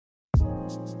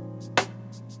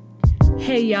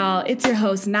Hey y'all, it's your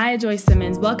host Nia Joy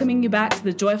Simmons welcoming you back to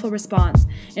The Joyful Response,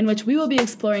 in which we will be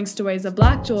exploring stories of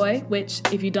Black joy, which,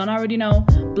 if you don't already know,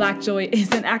 Black joy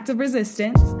is an act of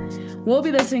resistance. We'll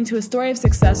be listening to a story of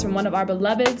success from one of our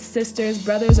beloved sisters,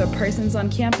 brothers, or persons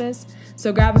on campus.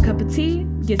 So grab a cup of tea,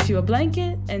 get you a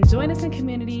blanket, and join us in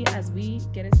community as we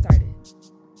get it started.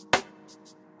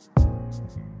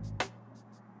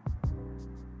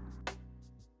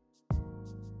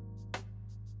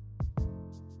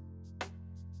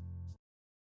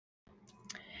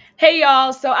 Hey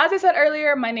y'all, so as I said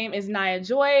earlier, my name is Nia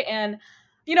Joy, and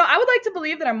I would like to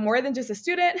believe that I'm more than just a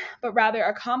student, but rather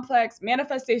a complex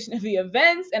manifestation of the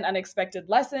events and unexpected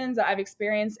lessons that I've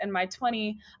experienced in my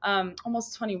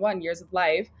almost 21 years of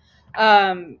life.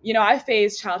 I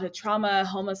faced childhood trauma,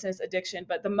 homelessness, addiction,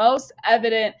 but the most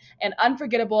evident and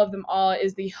unforgettable of them all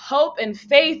is the hope and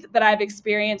faith that I've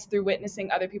experienced through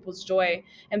witnessing other people's joy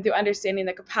and through understanding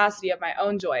the capacity of my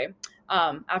own joy.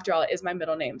 After all, it is my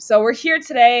middle name. So we're here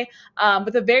today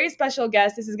with a very special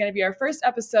guest. This is going to be our first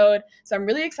episode. So I'm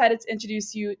really excited to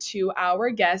introduce you to our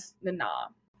guest, Nana.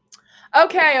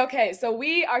 Okay. So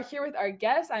we are here with our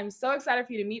guest. I'm so excited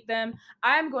for you to meet them.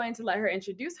 I'm going to let her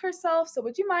introduce herself. So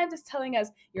would you mind just telling us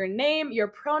your name, your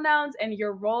pronouns, and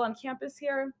your role on campus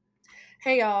here?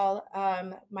 Hey, y'all.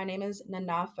 My name is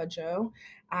Nana Fordwuo.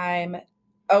 I'm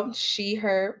she,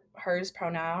 her, hers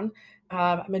pronoun.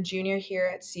 I'm a junior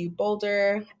here at CU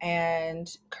Boulder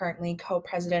and currently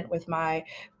co-president with my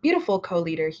beautiful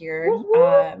co-leader here,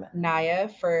 Naya,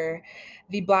 for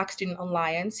the Black Student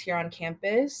Alliance here on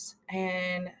campus.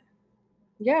 And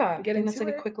yeah, that's like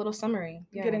a quick little summary.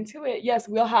 Get into it. Yes,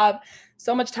 we'll have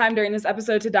so much time during this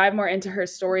episode to dive more into her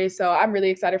story. So I'm really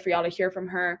excited for y'all to hear from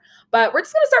her. But we're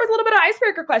just going to start with a little bit of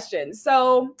icebreaker questions.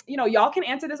 So, y'all can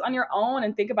answer this on your own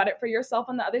and think about it for yourself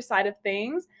on the other side of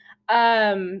things.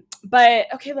 But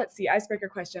okay, let's see. Icebreaker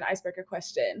question.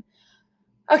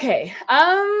 Okay.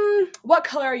 What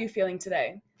color are you feeling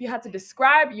today? If you had to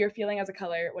describe your feeling as a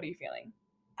color, what are you feeling?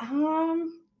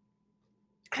 I'm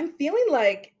feeling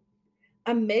like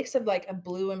a mix of like a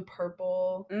blue and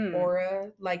purple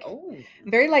aura, like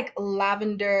very like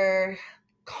lavender,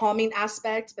 calming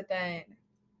aspect, but then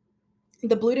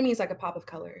the blue to me is like a pop of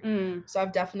color. So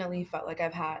I've definitely felt like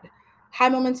I've had high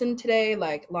moments in today,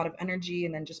 like a lot of energy,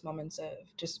 and then just moments of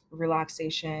just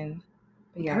relaxation.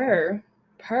 But yeah.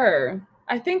 Purr.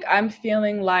 I think I'm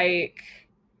feeling like,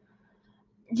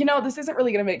 this isn't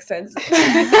really going to make sense, but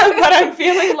I'm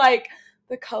feeling like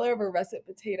the color of a russet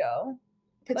potato.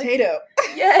 Potato.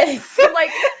 Like, yes.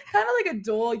 Like kind of like a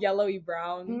dull yellowy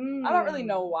brown. I don't really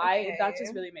know why. Okay. That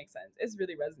just really makes sense. It's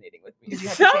really resonating with me. Did you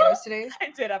have potatoes today? I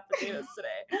did have potatoes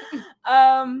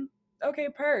today. Okay,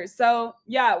 purr. So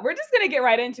yeah, we're just gonna get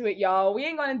right into it, y'all. We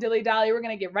ain't gonna dilly-dally. We're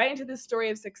gonna get right into this story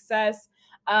of success.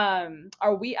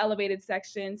 Our We Elevated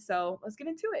section. So let's get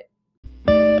into it.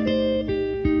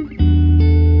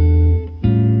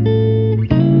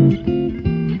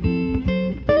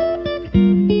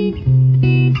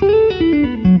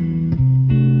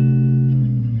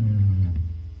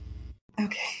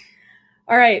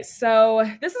 All right, so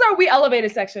this is our We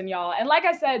Elevated section, y'all. And like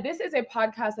I said, this is a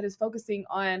podcast that is focusing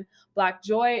on Black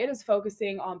joy. It is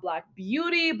focusing on Black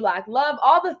beauty, Black love,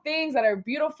 all the things that are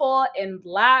beautiful in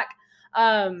Black.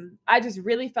 I just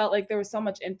really felt like there was so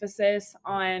much emphasis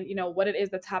on, what it is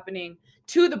that's happening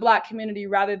to the Black community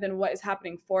rather than what is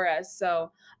happening for us.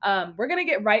 So we're going to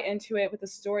get right into it with a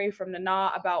story from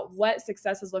Nana about what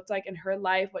success has looked like in her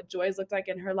life, what joy has looked like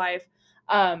in her life.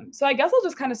 So I guess I'll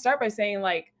just kind of start by saying,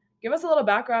 give us a little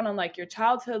background on your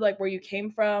childhood, where you came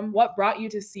from, what brought you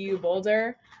to CU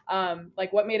Boulder,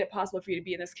 what made it possible for you to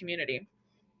be in this community?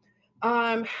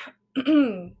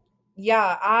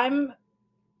 Yeah, I'm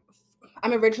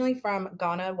originally from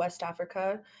Ghana, West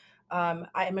Africa.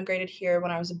 I immigrated here when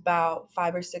I was about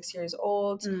 5 or 6 years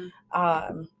old.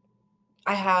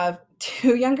 I have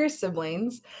 2 younger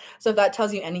siblings. So if that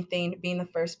tells you anything, being the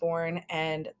firstborn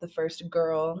and the first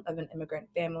girl of an immigrant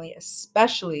family,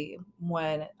 especially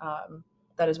when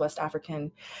that is West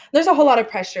African, there's a whole lot of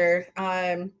pressure.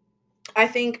 I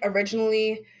think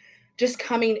originally just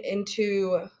coming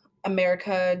into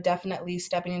America, definitely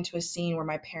stepping into a scene where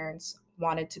my parents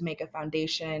wanted to make a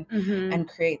foundation and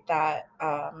create that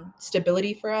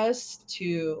stability for us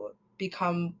to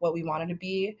become what we wanted to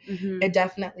be. It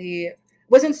definitely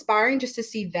was inspiring just to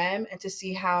see them and to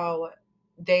see how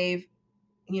they've,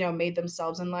 made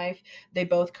themselves in life. They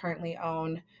both currently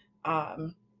own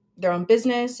their own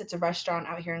business. It's a restaurant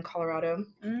out here in Colorado.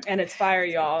 And it's fire,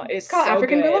 y'all. It's called so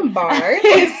African Grill and Bar.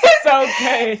 It's so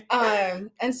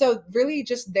good. And so really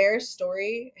just their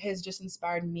story has just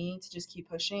inspired me to just keep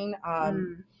pushing.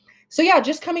 So yeah,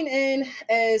 just coming in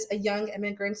as a young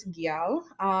immigrant gal,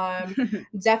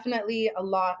 definitely a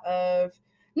lot of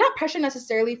not pressure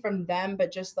necessarily from them,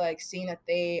 but just like seeing that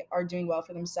they are doing well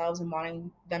for themselves and wanting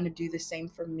them to do the same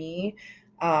for me.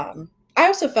 I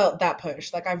also felt that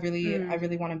push. Like I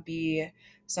really want to be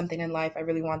something in life. I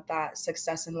really want that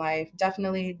success in life.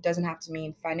 Definitely doesn't have to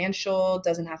mean financial,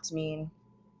 doesn't have to mean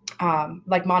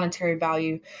like monetary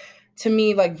value. To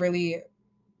me, like really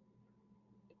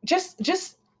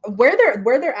just where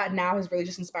they're at now has really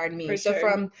just inspired me. For So sure.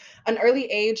 from an early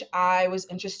age, I was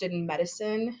interested in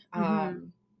medicine.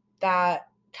 That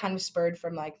kind of spurred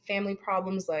from like family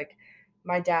problems. Like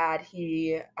my dad,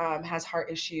 he has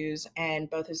heart issues, and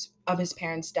both of his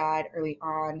parents died early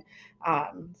on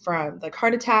from like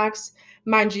heart attacks.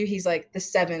 Mind you, he's like the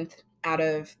seventh out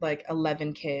of like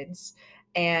 11 kids,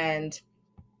 and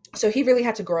so he really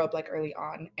had to grow up like early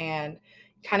on. And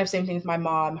kind of same thing with my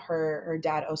mom, her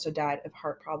dad also died of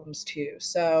heart problems too.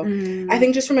 So I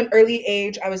think just from an early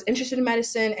age, I was interested in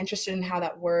medicine, interested in how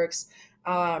that works,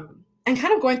 and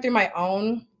kind of going through my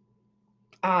own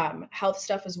health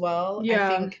stuff as well. I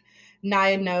think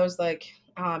Naya knows, like,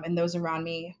 and those around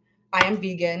me, I am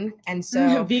vegan, and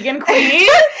so vegan queen.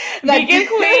 Vegan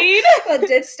queen. That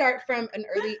did start from an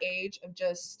early age of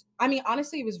just, I mean,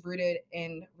 honestly, it was rooted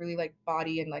in really like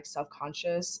body and like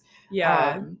self-conscious.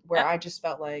 Where I just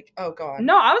felt like, oh god.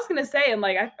 No, I was gonna say, and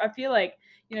like I feel like,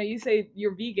 you know, you say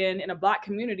you're vegan in a Black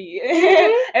community,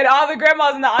 and all the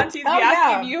grandmas and the aunties be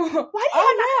asking you, why do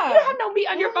you don't have no meat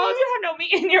on your bones? You don't have no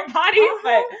meat in your body.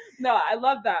 But no, I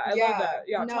love that. I love that.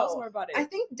 Yeah, tell us more about it. I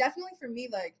think definitely for me,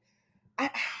 like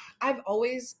I've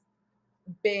always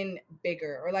been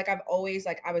bigger, or like I've always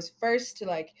like I was first to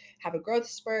like have a growth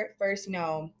spurt first, you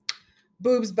know,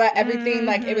 boobs, butt, everything.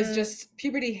 Like it was just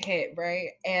puberty hit, right?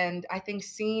 And I think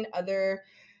seeing other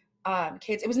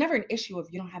kids, it was never an issue of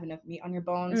you don't have enough meat on your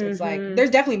bones. It's like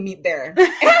there's definitely meat there.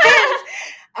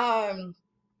 And,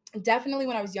 definitely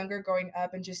when I was younger, growing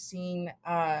up and just seeing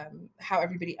how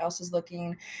everybody else is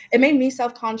looking, it made me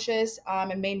self-conscious.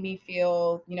 It made me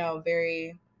feel, you know,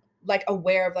 very like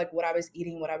aware of like what I was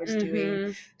eating, what I was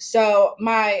doing. So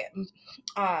my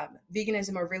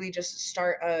veganism, or really just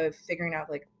start of figuring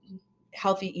out like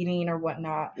healthy eating or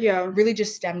whatnot, really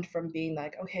just stemmed from being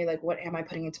like, okay, like what am I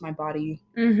putting into my body?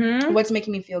 What's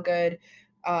making me feel good?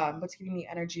 What's giving me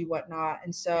energy, whatnot.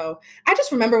 And so I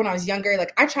just remember when I was younger,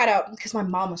 like I tried out, because my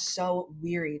mom was so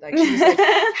weary. Like she was like,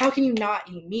 how can you not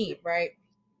eat meat, right?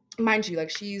 Mind you,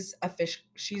 like she's a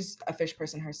fish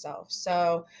person herself.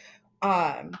 So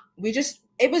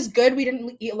it was good. We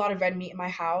didn't eat a lot of red meat in my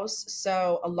house.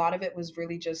 So a lot of it was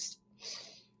really just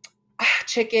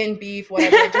chicken, beef,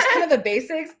 whatever, just kind of the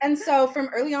basics. And so from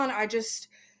early on, I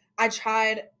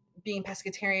tried being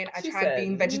pescatarian. I tried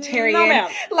being vegetarian. No,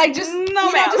 ma'am. Like just,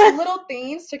 just little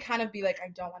things to kind of be like, I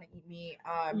don't want to eat meat.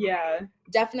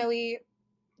 Definitely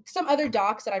some other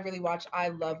docs that I really watch. I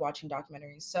love watching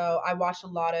documentaries. So I watched a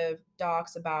lot of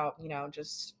docs about, you know,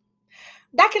 just,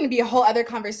 that can be a whole other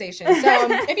conversation. So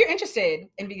if you're interested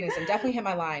in veganism, definitely hit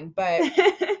my line. But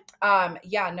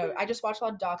I just watched a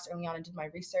lot of docs early on and did my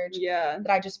research. That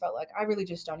I just felt like I really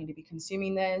just don't need to be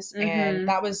consuming this. And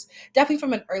that was definitely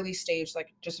from an early stage,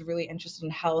 like just really interested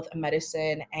in health and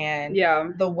medicine and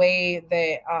the way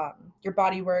that your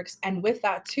body works. And with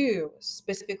that too,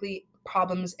 specifically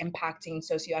teams impacting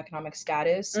socioeconomic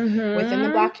status within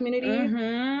the Black community.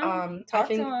 I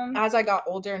think as I got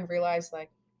older and realized like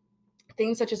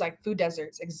things such as like food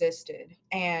deserts existed,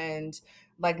 and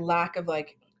like lack of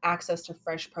like access to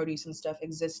fresh produce and stuff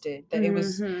existed, that it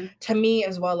was to me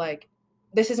as well, like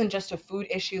this isn't just a food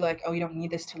issue, like, oh, you don't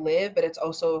need this to live, but it's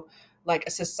also like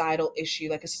a societal issue,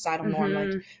 like a societal norm.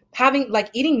 Like having like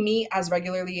eating meat as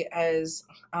regularly as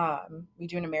we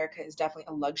do in America is definitely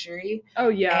a luxury.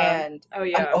 And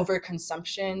an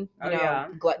overconsumption, you know,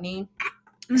 gluttony.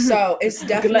 So it's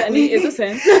definitely gluttony is a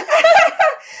sin.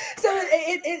 So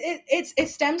it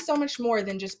stems so much more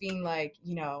than just being like,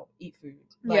 you know, eat food,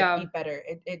 like eat better.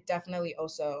 It definitely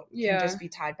also can just be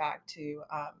tied back to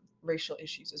racial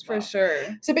issues as well. For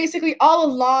sure. So basically, all a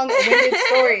long-winded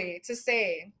story to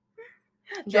say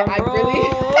that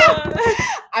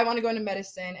I want to go into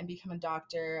medicine and become a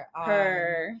doctor.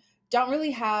 Don't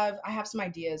really have, I have some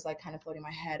ideas like kind of floating in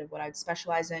my head of what I'd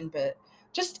specialize in, but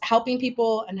just helping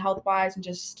people and health-wise, and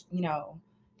just, you know,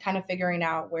 kind of figuring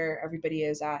out where everybody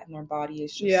is at in their body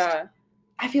is just,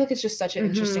 I feel like it's just such an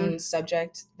interesting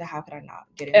subject that how could I not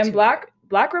get into it? And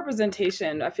Black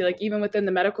representation, I feel like even within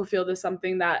the medical field, is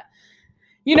something that,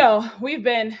 you know, we've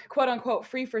been quote unquote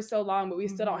free for so long, but we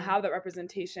still don't have that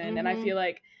representation. And I feel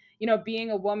like, being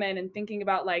a woman and thinking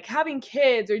about like having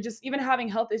kids or just even having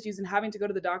health issues and having to go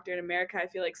to the doctor in America, I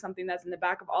feel like something that's in the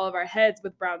back of all of our heads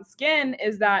with brown skin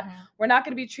is that we're not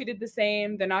going to be treated the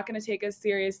same. They're not going to take us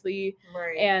seriously.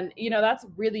 Right. And, that's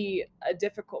really a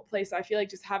difficult place. I feel like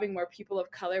just having more people of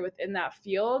color within that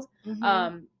field,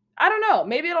 I don't know.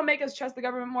 Maybe it'll make us trust the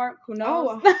government more. Who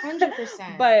knows? Oh,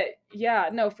 100%. But yeah,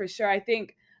 no, for sure. I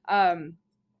think, I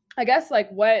guess like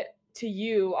what to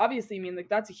you, obviously, I mean, like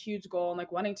that's a huge goal and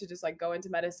like wanting to just like go into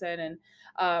medicine and,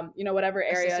 whatever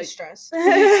area. Assist stress. That's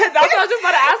what I was just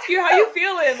about to ask you. How you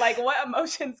feeling? Like what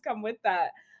emotions come with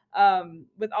that,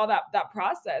 with all that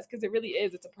process? Because it really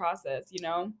is. It's a process,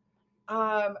 No,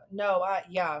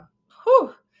 yeah.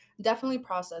 Whew. Definitely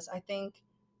process. I think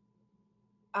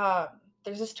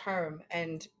there's this term,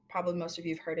 and probably most of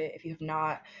you have heard it if you have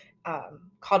not,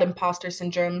 called imposter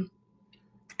syndrome.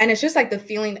 And it's just like the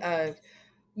feeling of,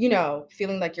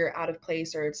 feeling like you're out of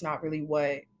place or it's not really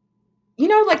what,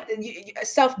 like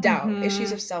self-doubt,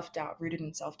 issues of self-doubt, rooted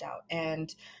in self-doubt.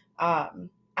 And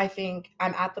I think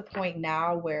I'm at the point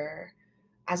now where,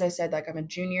 as I said, like I'm a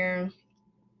junior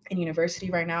in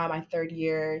university right now, my third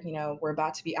year, we're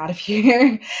about to be out of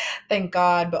here, thank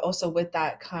God. But also with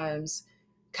that comes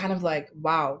kind of like,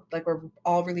 wow, like we're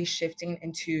all really shifting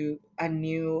into a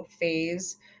new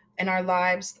phase in our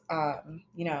lives,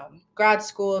 grad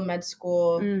school, med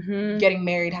school, getting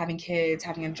married, having kids,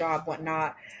 having a job,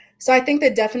 whatnot. So I think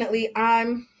that definitely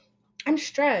I'm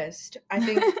stressed. I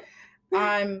think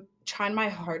I'm trying my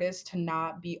hardest to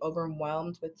not be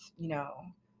overwhelmed with,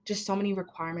 just so many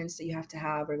requirements that you have to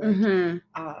have, or like,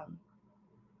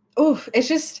 it's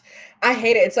just, I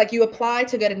hate it. It's like you apply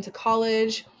to get into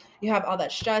college. You have all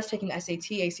that stress, taking the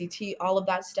SAT, ACT, all of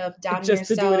that stuff, doubting yourself. Just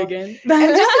to do it again.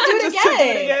 And just to do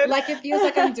it again. Like, it feels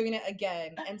like I'm doing it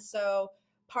again. And so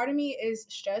part of me is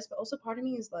stressed, but also part of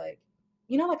me is like,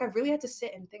 like I really had to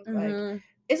sit and think, like,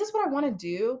 is this what I want to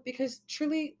do? Because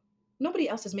truly, nobody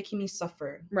else is making me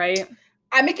suffer. Right.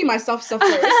 I'm making myself suffer.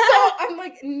 So I'm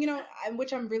like,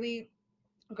 which I'm really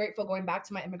grateful, going back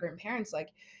to my immigrant parents, like,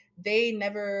 they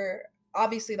never,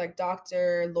 obviously, like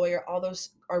doctor, lawyer, all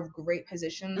those are great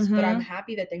positions, but I'm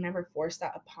happy that they never forced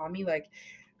that upon me. Like,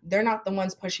 they're not the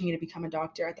ones pushing me to become a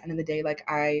doctor at the end of the day. Like,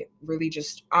 I really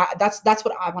just, that's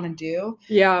what I want to do.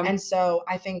 Yeah. And so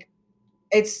I think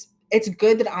it's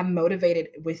good that I'm motivated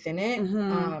within it,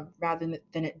 rather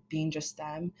than it being just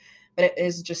them. But it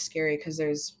is just scary because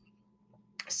there's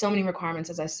so many requirements,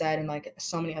 as I said, and like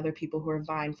so many other people who are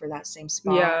vying for that same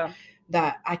spot,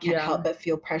 that I can't help but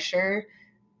feel pressure.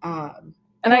 But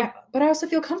I also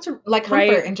feel comfort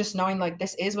in just knowing, like,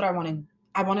 this is what I want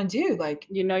to do. Like,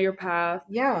 your path.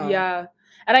 Yeah.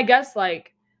 And I guess,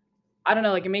 like, I don't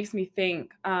know, like, it makes me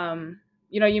think,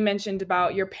 you mentioned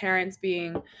about your parents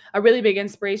being a really big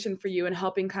inspiration for you and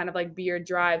helping kind of like be your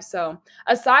drive. So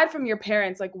aside from your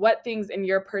parents, like, what things in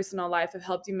your personal life have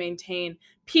helped you maintain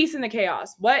peace in the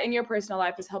chaos? What in your personal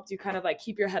life has helped you kind of like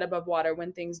keep your head above water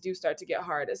when things do start to get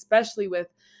hard, especially with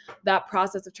that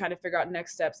process of trying to figure out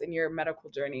next steps in your medical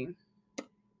journey?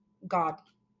 God.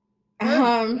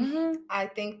 I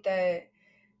think that,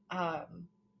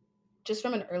 just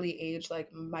from an early age,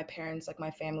 like my parents, like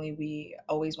my family, we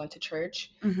always went to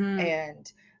church.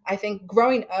 And I think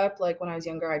growing up, like when I was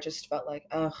younger, I just felt like,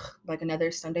 like another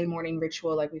Sunday morning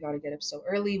ritual. Like, we got to get up so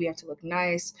early. We have to look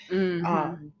nice.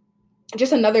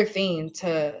 Just another thing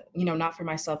to, not for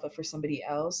myself, but for somebody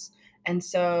else. And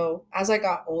so as I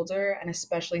got older, and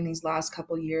especially in these last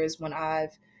couple years, when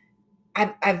I've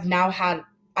now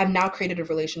created a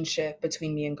relationship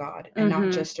between me and God, and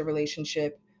not just a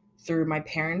relationship through my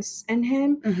parents and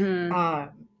him,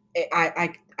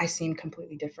 I seem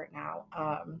completely different now.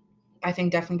 I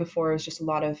think definitely before it was just a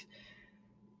lot of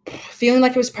feeling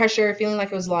like it was pressure, feeling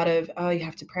like it was a lot of, oh, you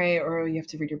have to pray, or you have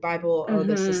to read your Bible, oh,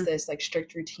 this, like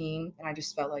strict routine. And I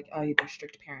just felt like, oh, they're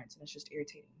strict parents, and it's just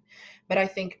irritating. But I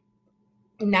think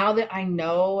now that I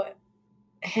know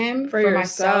him for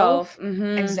myself,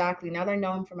 exactly, now that I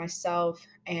know him for myself,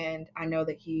 and I know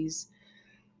that he's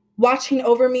watching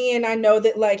over me, and I know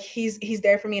that, like, he's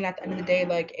there for me, and at the end of the day,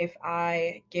 like, if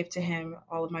I give to him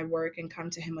all of my work and come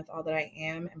to him with all that I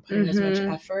am and put in as much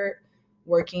effort,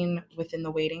 working within the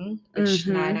waiting, which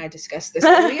Naya and I discussed this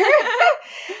earlier,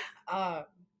 how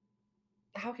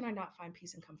can I not find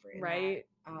peace and comfort in that?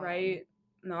 Right.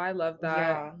 No, I love that.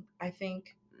 Yeah, I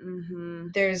think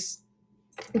there's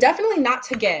definitely, not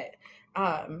to get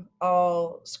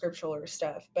all scriptural or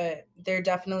stuff, but they're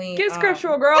definitely get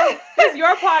scriptural, girl. It's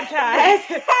your podcast.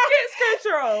 Get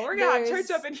scriptural. We're gonna have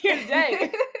church up in here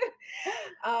today.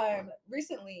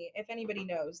 Recently, if anybody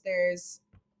knows, there's,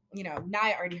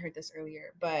 Naya already heard this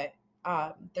earlier, but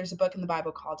there's a book in the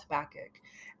Bible called Habakkuk.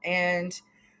 And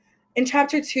in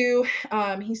chapter 2,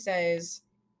 he says,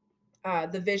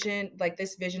 the vision, like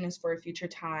this vision is for a future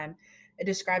time. It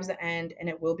describes the end and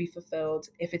it will be fulfilled.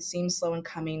 If it seems slow in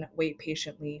coming, wait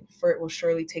patiently, for it will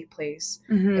surely take place.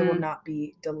 It will not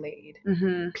be delayed.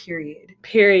 Period.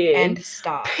 End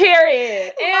stop.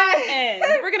 Period. And end.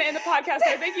 We're going to end the podcast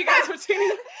there. Thank you guys for tuning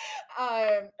in.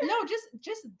 No,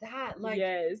 just that. Like,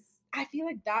 yes. I feel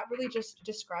like that really just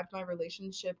described my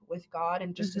relationship with God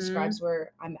and just describes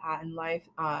where I'm at in life.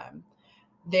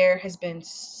 There has been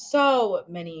so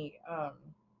many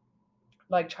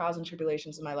like trials and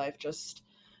tribulations in my life, just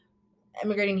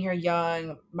immigrating here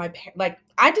young.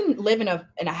 I didn't live in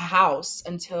a house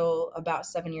until about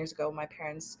 7 years ago. My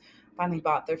parents finally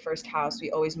bought their first house.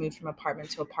 We always moved from apartment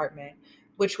to apartment,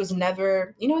 which was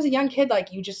never, as a young kid,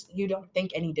 like you don't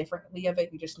think any differently of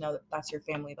it. You just know that that's your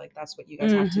family. Like that's what you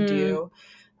guys have to do.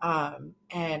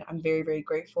 And I'm very, very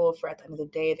grateful for, at the end of the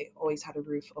day, they always had a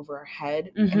roof over our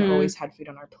head and always had food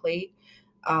on our plate.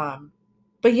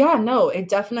 But yeah, no, it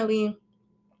definitely,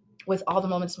 with all the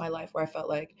moments in my life where I felt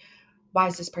like, why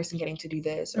is this person getting to do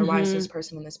this? Or why is this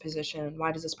person in this position?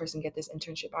 Why does this person get this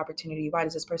internship opportunity? Why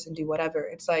does this person do whatever?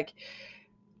 It's like,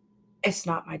 it's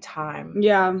not my time.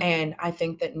 Yeah. And I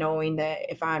think that knowing that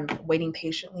if I'm waiting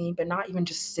patiently, but not even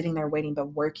just sitting there waiting, but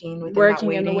working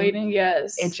in the waiting,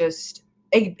 yes.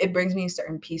 It brings me a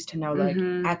certain peace to know, like,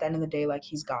 at the end of the day, like,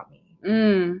 he's got me.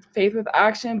 Faith with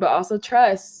action, but also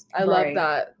trust. I love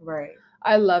that. Right.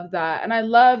 I love that. And I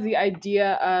love the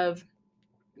idea of,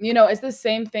 it's the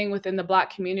same thing within the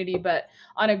Black community, but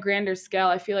on a grander scale.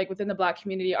 I feel like within the Black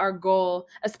community, our goal,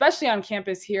 especially on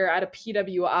campus here at a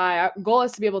PWI, our goal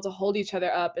is to be able to hold each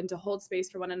other up and to hold space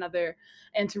for one another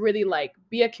and to really like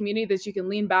be a community that you can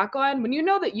lean back on. When you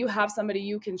know that you have somebody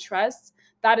you can trust,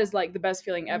 that is like the best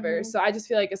feeling ever. So I just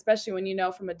feel like, especially when you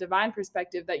know from a divine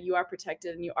perspective that you are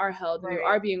protected and you are held and you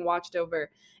are being watched over,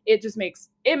 it makes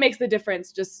the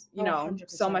difference just,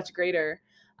 100%. so much greater.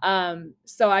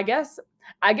 So I guess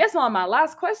one of my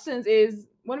last questions is,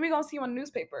 when are we gonna see you on the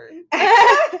newspaper? When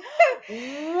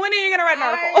are you gonna write an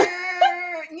article?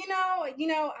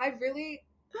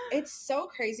 It's so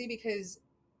crazy because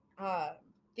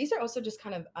these are also just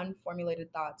kind of unformulated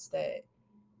thoughts that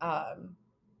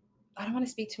I don't want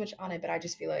to speak too much on it, but I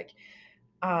just feel like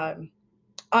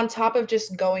on top of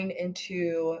just going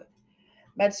into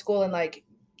med school and like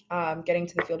getting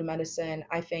to the field of medicine,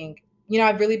 I think,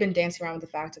 I've really been dancing around with the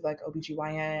fact of like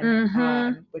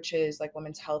OBGYN, which is like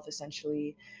women's health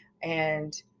essentially.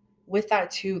 And with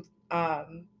that too,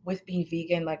 with being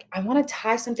vegan, like I want to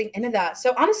tie something into that.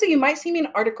 So honestly, you might see me in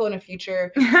an article in the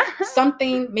future,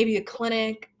 something, maybe a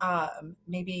clinic,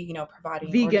 maybe,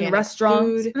 providing vegan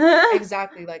restaurants, food.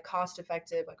 Exactly. Like cost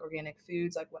effective, like organic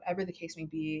foods, like whatever the case may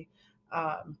be.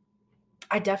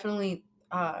 I definitely,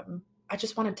 I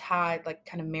just want to tie, like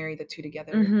kind of marry the two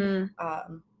together.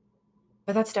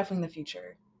 But that's definitely in the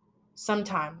future,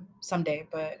 someday.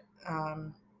 But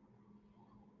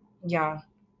yeah,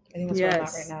 I think that's where I'm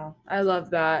at right now. I love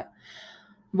that.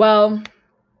 Well,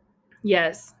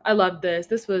 yes, I love this.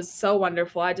 This was so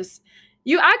wonderful. I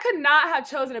could not have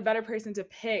chosen a better person to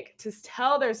pick to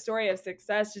tell their story of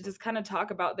success, to just kind of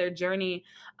talk about their journey.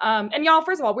 And y'all,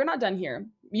 first of all, we're not done here.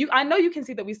 I know you can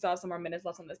see that we still have some more minutes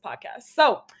left on this podcast.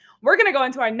 So we're going to go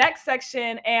into our next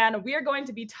section and we are going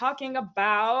to be talking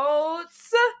about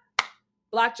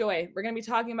Black joy. We're going to be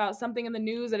talking about something in the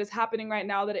news that is happening right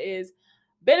now that is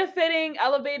benefiting,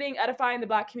 elevating, edifying the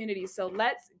Black community. So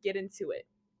let's get into it.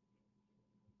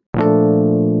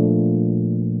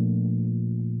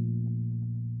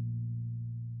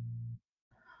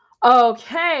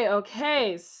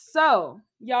 Okay. So,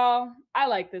 y'all, I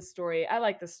like this story. I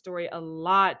like this story a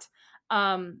lot.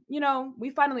 We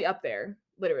finally up there.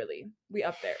 Literally, we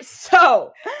up there.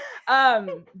 So,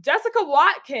 Jessica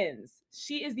Watkins,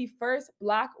 she is the first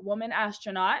Black woman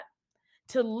astronaut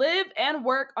to live and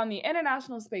work on the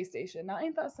International Space Station. Now,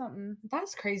 ain't that something?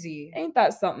 That's crazy. Ain't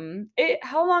that something?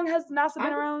 How long has NASA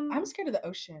been around? I'm scared of the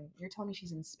ocean. You're telling me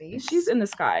she's in space? She's in the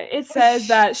sky. It says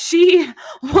that she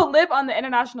will live on the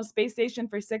International Space Station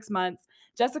for 6 months.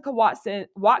 Jessica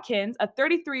Watkins, a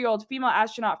 33-year-old female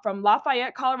astronaut from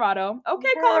Lafayette, Colorado.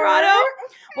 Okay, Colorado.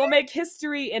 Will make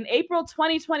history in April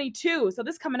 2022. So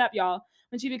this coming up, y'all,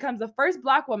 when she becomes the first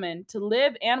Black woman to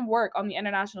live and work on the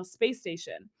International Space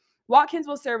Station. Watkins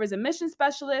will serve as a mission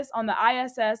specialist on the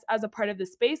ISS as a part of the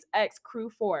SpaceX Crew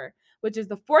 4, which is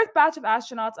the 4th batch of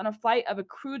astronauts on a flight of a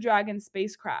Crew Dragon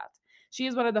spacecraft. She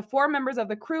is one of the 4 members of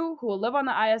the crew who will live on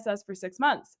the ISS for 6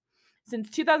 months.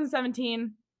 Since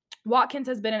 2017, Watkins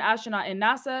has been an astronaut in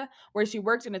NASA, where she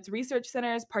worked in its research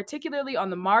centers, particularly on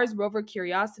the Mars rover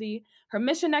Curiosity. Her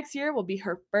mission next year will be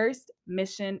her first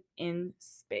mission in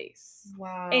space.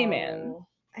 Wow. Amen.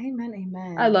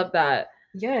 Amen. I love that.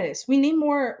 Yes, we need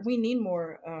more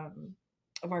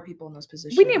of our people in those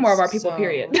positions. We need more of our people,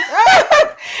 period.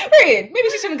 Period. Maybe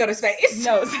she shouldn't go to space.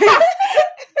 No.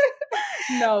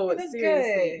 No,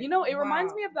 seriously. Good. You know, it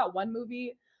reminds me of that one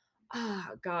movie. Oh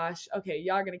gosh. Okay,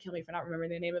 y'all are gonna kill me for not remembering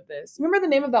the name of this. Remember the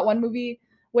name of that one movie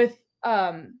with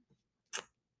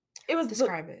it was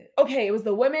Describe it. Okay, it was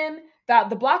the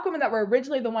black women that were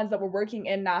originally the ones that were working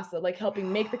in NASA, like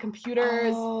helping make the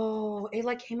computers. Oh, it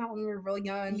like came out when we were really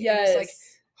young. Yes. It was like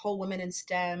whole women in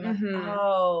STEM. Mm-hmm.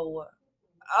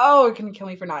 Oh, it can kill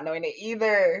me for not knowing it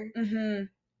either. Mm-hmm.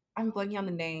 I'm blanking on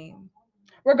the name.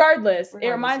 Regardless, it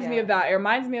reminds me of that. It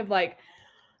reminds me of like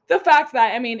the fact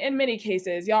that, I mean, in many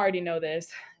cases, y'all already know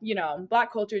this, you know,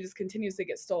 Black culture just continues to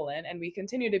get stolen, and we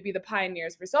continue to be the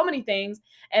pioneers for so many things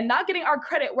and not getting our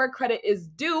credit where credit is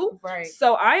due. Right.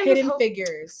 So I'm hidden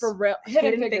figures. For real.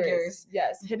 Hidden figures.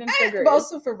 Yes, hidden figures. But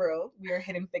also for real, we are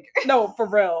hidden figures. No, for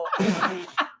real.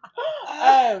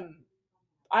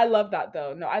 I love that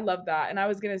though. No, I love that. And I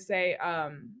was gonna say,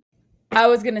 I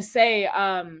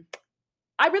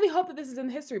really hope that this is in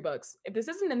the history books. If this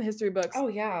isn't in the history books, oh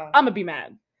yeah, I'm gonna be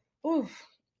mad. Oof.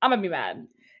 I'm gonna be mad.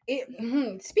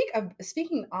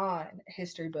 Speaking on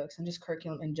history books and just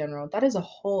curriculum in general, that is a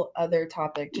whole other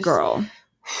topic. Just girl,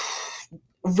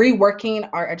 reworking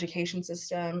our education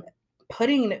system,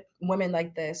 putting women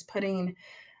like this, putting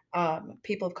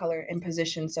people of color in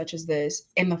positions such as this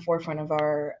in the forefront of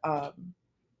our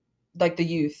like the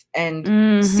youth,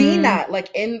 and seeing that like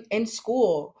in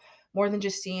school more than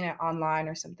just seeing it online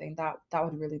or something, that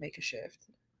would really make a shift.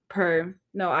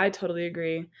 No, I totally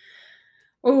agree.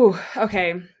 Ooh,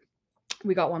 okay.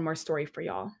 We got one more story for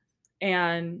y'all.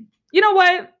 And you know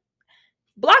what?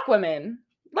 Black women,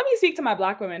 let me speak to my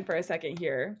Black women for a second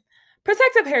here.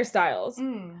 Protective hairstyles,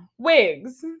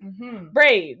 wigs,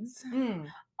 braids,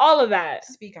 all of that.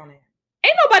 Speak on it.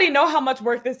 Ain't nobody know how much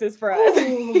work this is for us.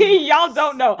 Y'all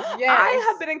don't know. Yes. I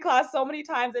have been in class so many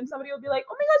times and somebody will be like,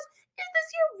 oh my gosh, is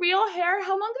this your real hair?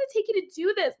 How long did it take you to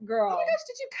do this, girl? Oh my gosh,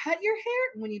 did you cut your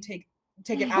hair? When you take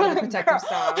it out of the protective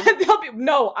style.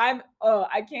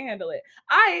 I can't handle it.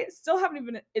 I still haven't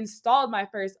even installed my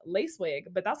first lace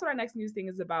wig, but that's what our next news thing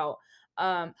is about.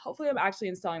 Hopefully I'm actually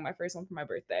installing my first one for my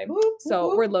birthday.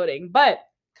 So we're loading. But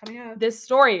coming up, this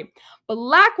story,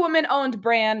 Black woman-owned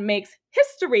brand makes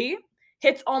history,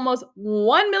 hits almost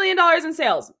 $1 million in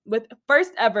sales with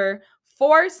first ever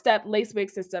 4-step lace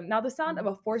wig system. Now the sound of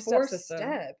a 4-step system.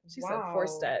 She said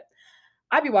 4-step.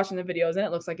 I'd be watching the videos and it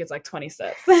looks like it's like 20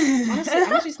 steps. Honestly,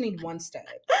 I just need 1 step.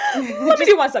 Let me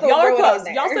do 1 step. Y'all are close.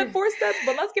 Y'all said 4 steps,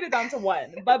 but let's get it down to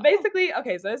 1. But basically,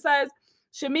 okay, so it says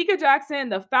Shamika Jackson,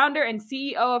 the founder and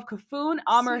CEO of Kafun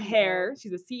Amr Hair,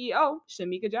 she's a CEO,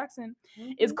 Shamika Jackson,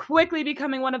 is quickly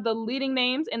becoming one of the leading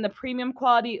names in the premium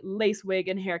quality lace wig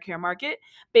and hair care market.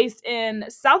 Based in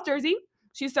South Jersey,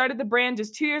 she started the brand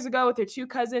just 2 years ago with her 2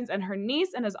 cousins and her niece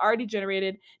and has already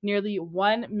generated nearly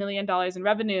 $1 million in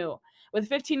revenue. With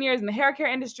 15 years in the hair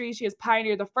care industry, she has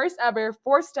pioneered the first ever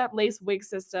 4-step lace wig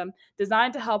system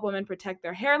designed to help women protect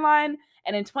their hairline,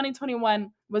 and in 2021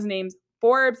 was named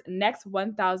Forbes' Next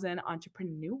 1,000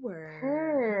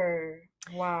 Entrepreneur.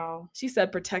 Wow. She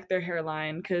said protect their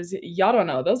hairline because y'all don't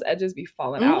know, those edges be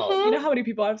falling out. You know how many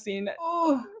people I've seen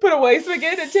put a lace wig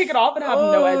in and take it off and have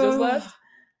no edges left?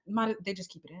 They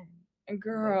just keep it in.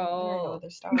 Girl.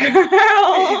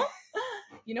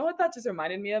 You know what that just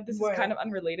reminded me of? This is kind of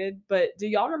unrelated, but do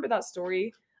y'all remember that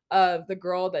story of the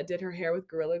girl that did her hair with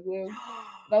Gorilla Glue?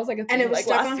 That was like a thing, and it was like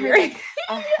stuck on her like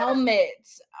a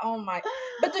helmet. Oh my!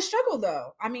 But the struggle,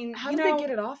 though. I mean, how did they get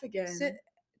it off again?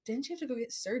 Didn't she have to go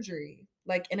get surgery,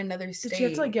 like in another state? Did she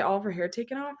have to like get all of her hair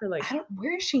taken off, or like?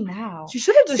 Where is she now? She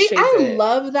should have just shaved it.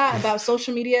 Love that about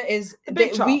social media is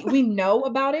that we know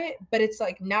about it, but it's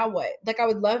like, now what? Like, I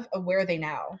would love a where are they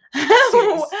now?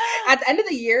 At the end of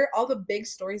the year, all the big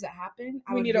stories that happen,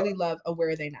 I would really love a where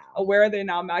are they now? A where are they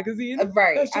now magazine,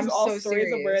 right? That's just all stories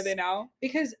serious. Of where are they now?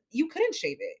 Because you couldn't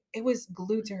shave it; it was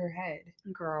glued to her head.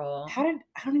 Girl, I don't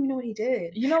even know what he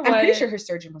did. You know what? I'm pretty sure her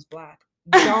surgeon was Black.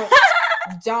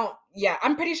 Yeah,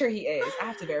 I'm pretty sure he is. I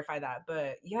have to verify that,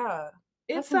 but yeah.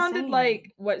 It sounded insane.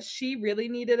 Like what she really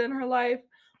needed in her life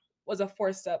was a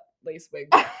 4-step lace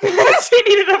wig. She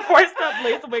needed a 4-step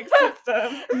lace wig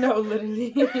system. No,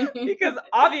 literally. Because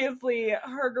obviously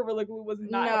her Gorilla Glue was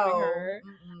not helping her.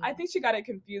 I think she got it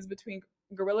confused between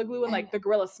Gorilla Glue and like the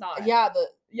Gorilla Snot. Yeah,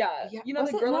 you know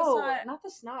the Gorilla Snot. Not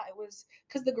the Snot. It was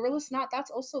because the Gorilla Snot,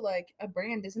 that's also like a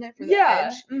brand, isn't it, for the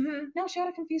Yeah. edge? No, she had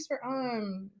it confused for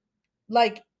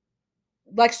like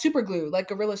super glue, like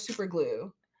Gorilla Super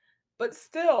Glue. But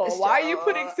still, why are you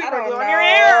putting super glue on your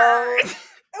hair?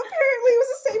 Apparently, it was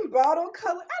the same bottle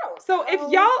color. I don't So know. if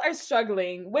y'all are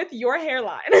struggling with your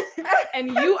hairline and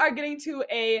you are getting to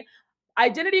a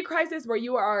identity crisis where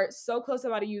you are so close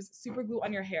about to use super glue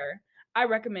on your hair, I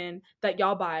recommend that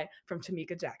y'all buy from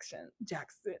Shamika Jackson,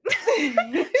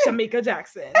 Shamika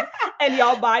Jackson, and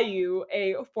y'all buy you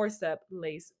a 4-step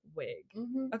lace wig.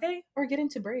 Okay? Or get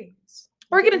into braids.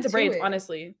 Or get into braids,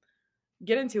 honestly.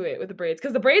 Get into it with the braids.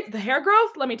 Because the braids, the hair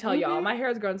growth, let me tell y'all, my hair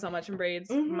has grown so much in braids.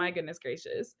 My goodness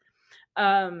gracious.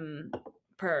 Well,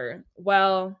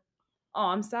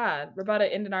 I'm sad. We're about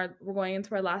to we're going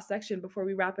into our last section before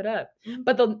we wrap it up.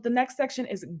 But the next section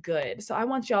is good. So I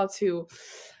want y'all to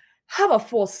have a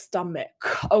full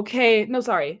stomach, okay? No,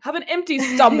 sorry. Have an empty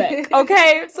stomach,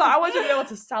 okay? So I want you to be able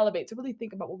to salivate, to really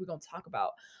think about what we're going to talk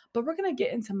about. But we're going to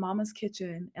get into Mama's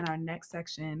Kitchen in our next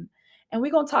section. And we're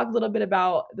going to talk a little bit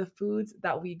about the foods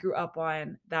that we grew up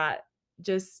on that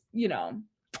just,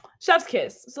 chef's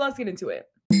kiss. So let's get into it.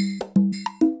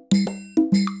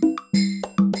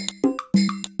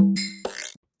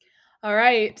 All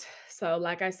right. So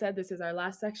like I said, this is our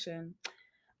last section.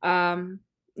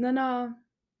 Nana,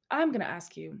 I'm going to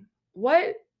ask you,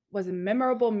 what was a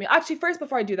memorable meal? Actually, first,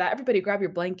 before I do that, everybody grab your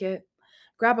blanket,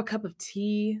 grab a cup of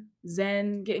tea,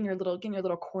 zen, get in your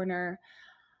little corner.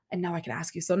 And now I can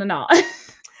ask you. So Nana,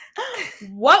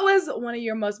 what was one of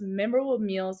your most memorable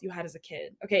meals you had as a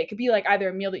kid? Okay, it could be like either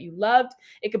a meal that you loved.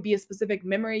 It could be a specific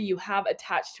memory you have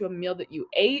attached to a meal that you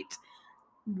ate.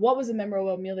 What was a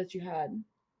memorable meal that you had?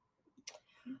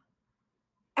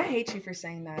 I hate you for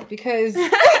saying that because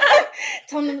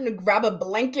telling them to grab a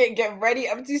blanket, get ready,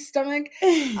 empty stomach.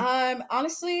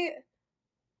 Honestly,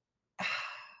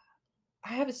 I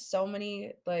have so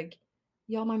many, like,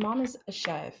 y'all, my mom is a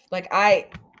chef. Like, I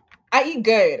eat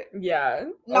good. Yeah.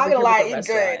 Not gonna lie, I eat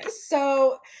good.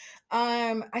 So,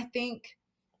 I think,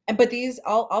 but these,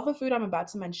 all the food I'm about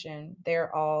to mention,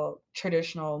 they're all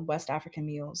traditional West African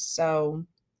meals. So,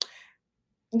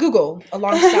 Google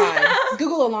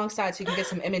alongside so you can get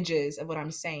some images of what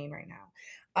I'm saying right now.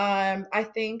 I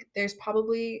think there's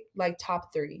probably like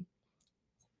top 3.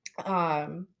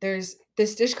 There's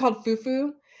this dish called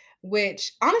fufu,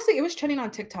 which honestly it was trending on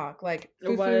TikTok, like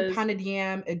fufu, pounded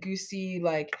yam, egusi,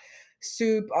 like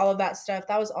soup, all of that stuff.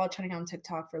 That was all trending on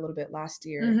TikTok for a little bit last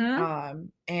year.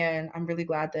 And I'm really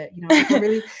glad that people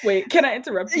really. Wait, can I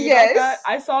interrupt you? Yes. About that?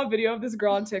 I saw a video of this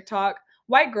girl on TikTok,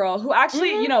 white girl, who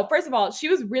actually, first of all, she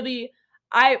was really.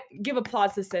 I give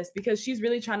applause to sis because she's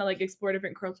really trying to like explore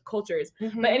different cultures.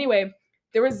 But anyway,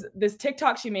 there was this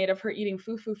TikTok she made of her eating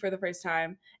fufu for the first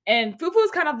time. And fufu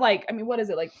is kind of like, what is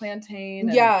it? Like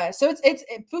plantain? Yeah. So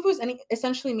fufu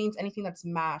essentially means anything that's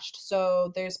mashed.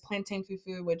 So there's plantain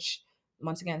fufu, which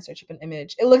once again, search up an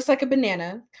image. It looks like a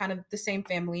banana, kind of the same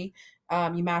family.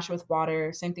 You mash it with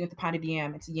water. Same thing with the pounded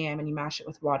yam. It's yam and you mash it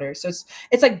with water. So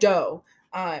it's like dough.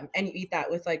 And you eat that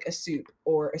with like a soup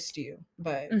or a stew.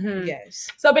 But yes.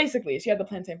 So basically, she had the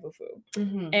plantain fufu.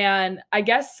 And I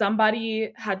guess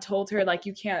somebody had told her, like,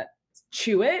 you can't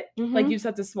chew it. Like, you just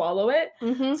have to swallow it.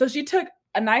 So she took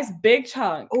a nice big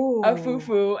chunk of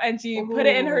fufu and she put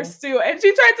it in her stew and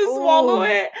she tried to swallow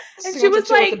it. And she was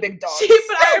like, but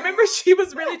I remember she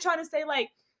was really trying to say, like,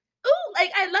 ooh,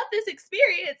 like, I love this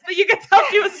experience. But you could tell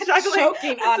she was struggling.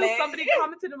 Choking on it. Somebody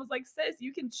commented and was like, sis,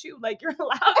 you can chew. Like, you're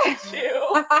allowed to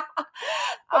chew.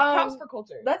 Props for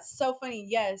culture. That's so funny.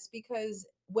 Yes, because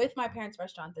with my parents'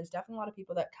 restaurant, there's definitely a lot of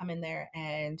people that come in there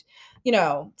and,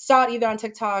 saw it either on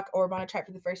TikTok or want to try it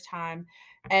for the first time.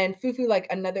 And fufu, like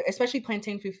another, especially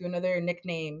plantain fufu, another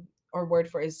nickname or word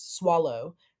for is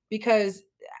swallow. Because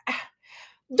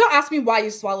don't ask me why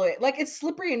you swallow it. Like, it's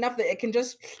slippery enough that it can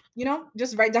just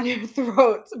right down your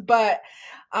throat. But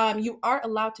you are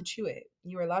allowed to chew it.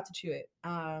 You are allowed to chew it.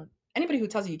 Anybody who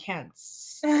tells you can't,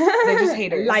 they're just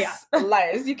haters.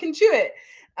 Liars. You can chew it.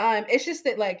 It's just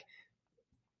that, like,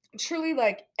 truly,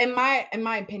 like, in my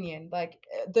opinion, like,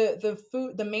 the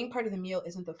food, the main part of the meal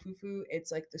isn't the fufu.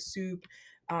 It's like the soup.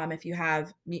 If you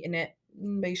have meat in it,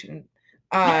 but you shouldn't.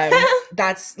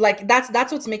 That's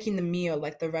what's making the meal.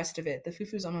 Like, the rest of it, the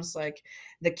fufu is almost like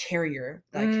the carrier,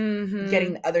 like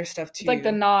getting the other stuff to it's like the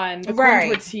naan, the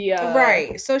right tortilla,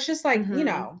 right. So it's just like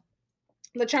the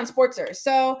transporter.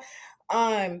 So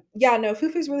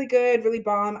fufu is really good, really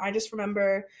bomb. I just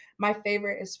remember my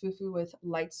favorite is fufu with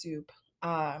light soup,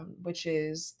 which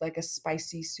is like a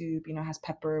spicy soup, has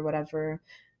pepper, whatever.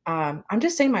 I'm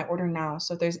just saying my order now.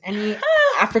 So if there's any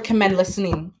African men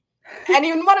listening, and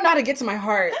you want to know how to get to my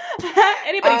heart,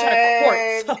 anybody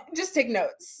trying to court, just take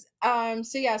notes.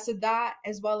 So that,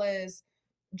 as well as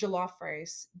jollof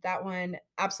rice, that one,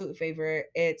 absolute favorite.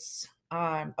 It's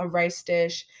a rice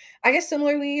dish. I guess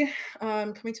similarly,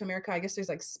 coming to America, I guess there's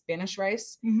like Spanish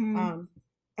rice. I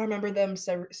remember them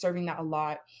serving that a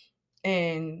lot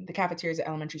in the cafeterias at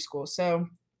elementary school. So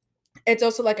it's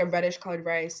also like a reddish colored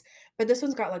rice, but this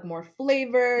one's got like more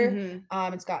flavor.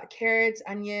 It's got carrots,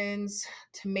 onions,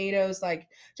 tomatoes, like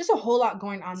just a whole lot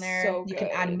going on there. So you can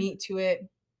add meat to it.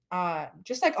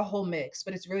 Just like a whole mix,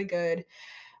 but it's really good.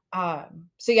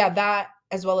 So yeah, that,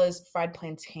 as well as fried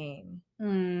plantain,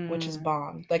 which is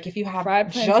bomb. Like if you have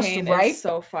fried just right, is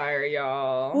so fire,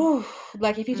 y'all. ooh,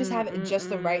 like if you just have it just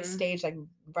the right stage, like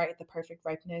right at the perfect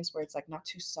ripeness, where it's like not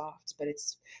too soft, but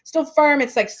it's still firm.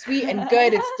 It's like sweet and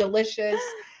good. It's delicious.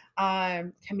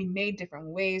 Can be made different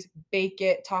ways. Bake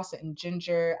it, toss it in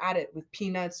ginger, add it with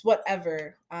peanuts,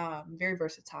 whatever. Very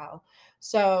versatile.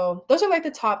 So those are like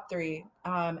the top three.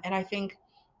 And I think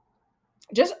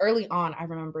just early on,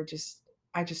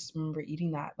 I just remember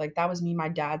eating that. Like that was me, my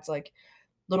dad's like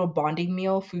little bonding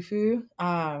meal, fufu.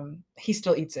 He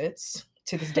still eats it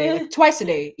to this day, like twice a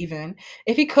day even.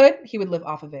 If he could, he would live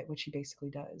off of it, which he basically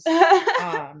does.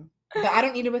 But I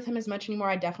don't eat it with him as much anymore.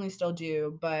 I definitely still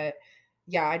do, but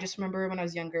yeah, I just remember when I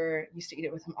was younger, used to eat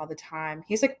it with him all the time.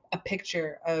 He's like a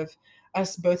picture of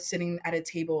us both sitting at a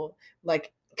table,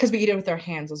 like, because we eat it with our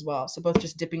hands as well. So both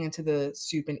just dipping into the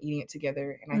soup and eating it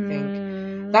together. And I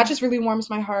think that just really warms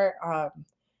my heart.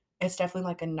 It's definitely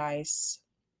like a nice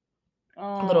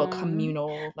little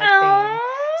communal like thing.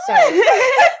 So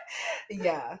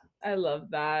yeah, I love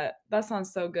that. That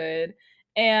sounds so good.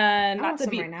 And not to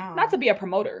be a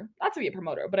promoter,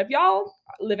 but if y'all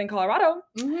live in Colorado,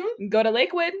 go to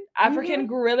Lakewood African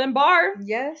Grill and Bar.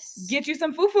 Yes, get you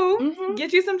some fufu,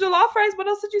 get you some jollof rice. What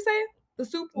else did you say? The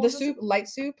soup, light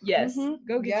soup. Yes,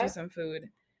 go get you some food.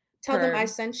 Tell them I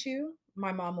sent you.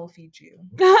 My mom will feed you.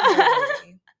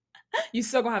 You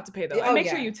still gonna have to pay though. And make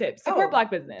sure you tip. Support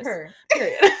Black business.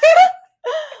 Period.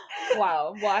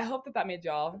 Wow. Well, I hope that made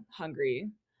y'all hungry.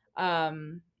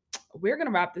 We're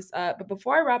gonna wrap this up, but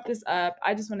before I wrap this up,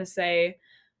 I just want to say,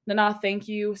 Nana, thank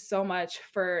you so much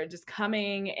for just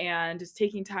coming and just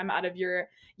taking time out of your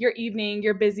evening,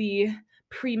 your busy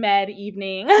pre-med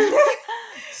evening,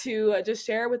 to just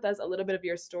share with us a little bit of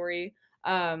your story.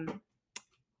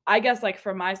 I guess like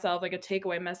for myself, like a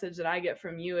takeaway message that I get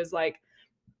from you is like,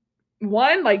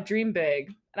 one, like dream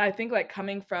big. And I think like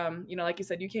coming from, like you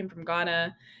said, you came from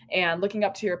Ghana, and looking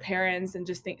up to your parents and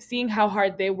just seeing how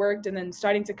hard they worked, and then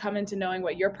starting to come into knowing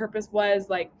what your purpose was.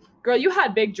 Like, girl, you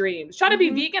had big dreams. Trying to be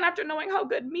vegan after knowing how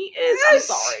good meat is, I'm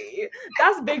sorry.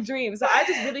 That's big dreams. So I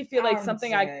just really feel like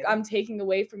something I'm taking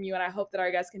away from you, and I hope that our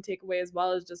guys can take away as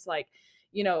well, is just like,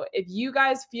 if you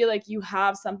guys feel like you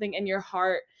have something in your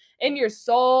heart, in your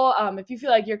soul, if you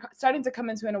feel like you're starting to come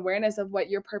into an awareness of what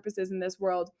your purpose is in this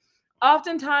world,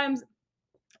 oftentimes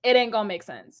it ain't gonna make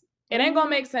sense. It ain't gonna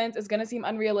make sense. It's gonna seem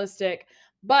unrealistic.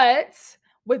 But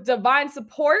with divine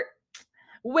support,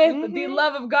 with the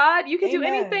love of God, you can do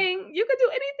anything. You can do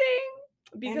anything,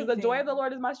 because the joy of the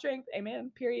Lord is my strength.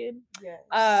 Amen. Period. Yes.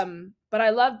 But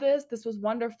I love this. This was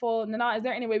wonderful. Nana, is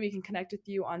there any way we can connect with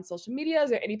you on social media?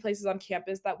 Is there any places on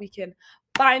campus that we can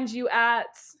find you at?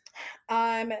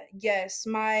 Yes,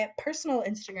 my personal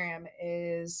Instagram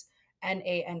is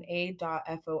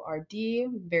nana.ford.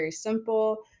 Very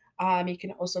simple. You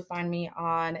can also find me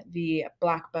on the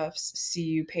Black Buffs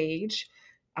CU page.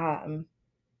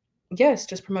 Yes,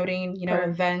 just promoting,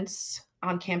 events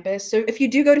on campus. So if you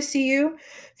do go to CU,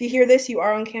 if you hear this, you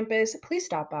are on campus, please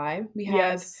stop by. We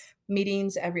have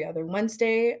meetings every other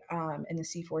Wednesday in the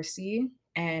C4C,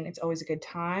 and it's always a good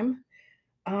time.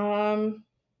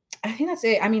 I think that's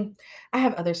it. I mean, I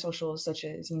have other socials such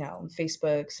as,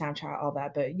 Facebook, Snapchat, all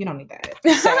that, but you don't need that.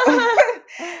 So,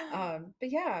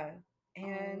 but yeah,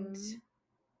 and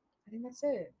I think that's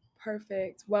it.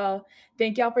 Perfect. Well,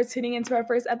 thank y'all for tuning into our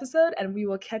first episode, and we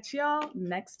will catch y'all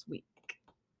next week.